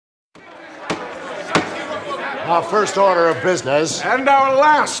Our first order of business. And our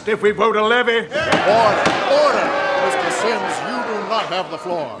last, if we vote a levy. Order. Mr. Sims, you do not have the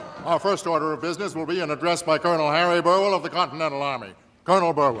floor. Our first order of business will be an address by Colonel Harry Burwell of the Continental Army.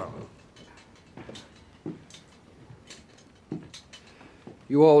 Colonel Burwell.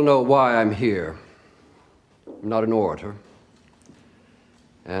 You all know why I'm here. I'm not an orator,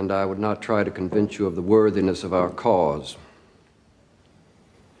 and I would not try to convince you of the worthiness of our cause.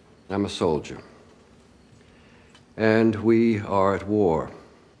 I'm a soldier, and we are at war.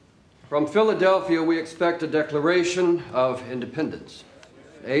 From Philadelphia, we expect a declaration of independence.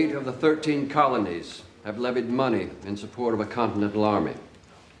 8 of the 13 colonies have levied money in support of a continental army.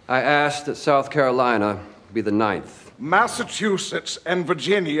 I ask that South Carolina be the 9th. Massachusetts and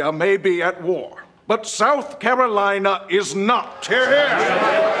Virginia may be at war, but South Carolina is not. Hear,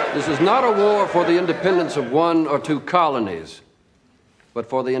 hear. This is not a war for the independence of 1 or 2 colonies, but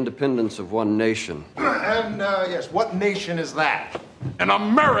for the independence of 1 nation. And, yes, what nation is that? An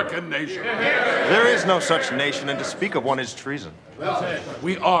American nation. There is no such nation, and to speak of one is treason.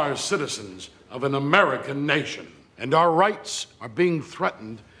 We are citizens of an American nation, and our rights are being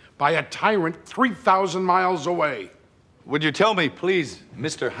threatened by a tyrant 3,000 miles away. Would you tell me, please,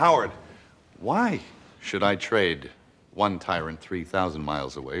 Mr. Howard, why should I trade 1 tyrant 3,000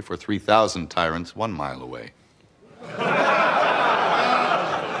 miles away for 3,000 tyrants 1 mile away?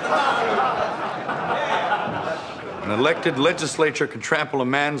 An elected legislature can trample a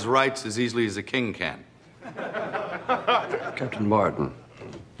man's rights as easily as a king can. Captain Martin,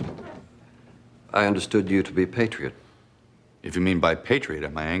 I understood you to be a patriot. If you mean by patriot,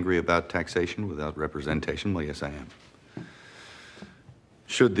 am I angry about taxation without representation? Well, yes, I am.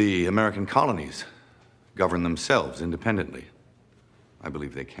 Should the American colonies govern themselves independently? I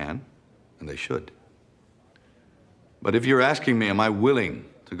believe they can, and they should. But if you're asking me, am I willing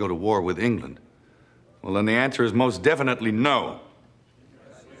to go to war with England? Well, then the answer is most definitely no.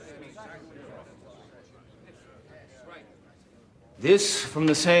 This from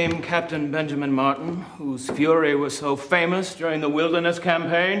the same Captain Benjamin Martin, whose fury was so famous during the Wilderness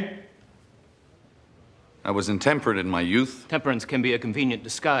Campaign? I was intemperate in my youth. Temperance can be a convenient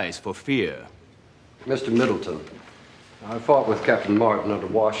disguise for fear. Mr. Middleton, I fought with Captain Martin under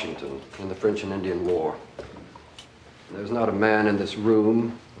Washington in the French and Indian War. There's not a man in this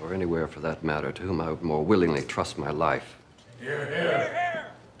room, or anywhere for that matter, to whom I would more willingly trust my life. Hear, hear.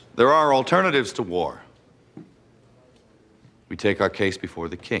 There are alternatives to war. We take our case before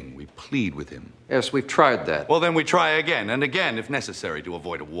the king. We plead with him. Yes, we've tried that. Well, then we try again and again, if necessary, to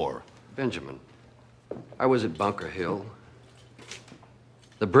avoid a war. Benjamin, I was at Bunker Hill.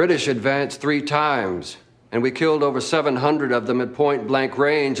 The British advanced 3 times, and we killed over 700 of them at point-blank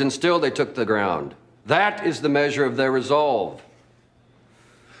range, and still they took the ground. That is the measure of their resolve.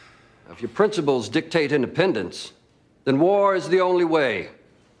 Now, if your principles dictate independence, then war is the only way.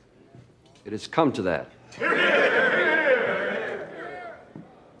 It has come to that.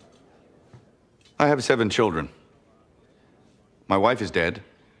 I have 7 children. My wife is dead.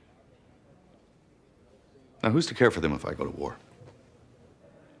 Now, who's to care for them if I go to war?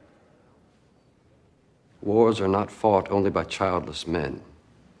 Wars are not fought only by childless men.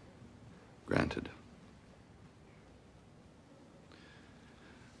 Granted.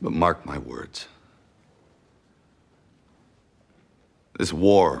 But mark my words. This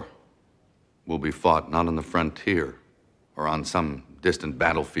war will be fought not on the frontier or on some distant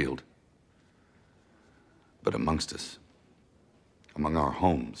battlefield, but amongst us, among our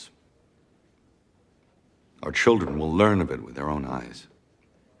homes. Our children will learn of it with their own eyes.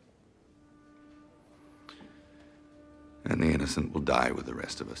 And the innocent will die with the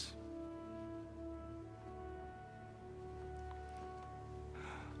rest of us.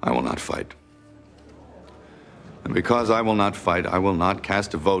 I will not fight. And because I will not fight, I will not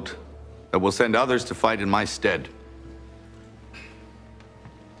cast a vote that will send others to fight in my stead.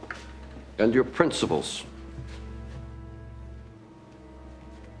 And your principles.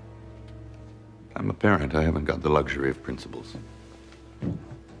 I'm a parent. I haven't got the luxury of principles.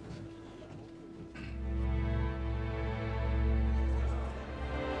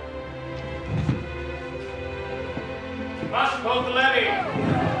 Must vote the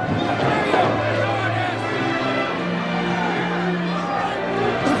levy.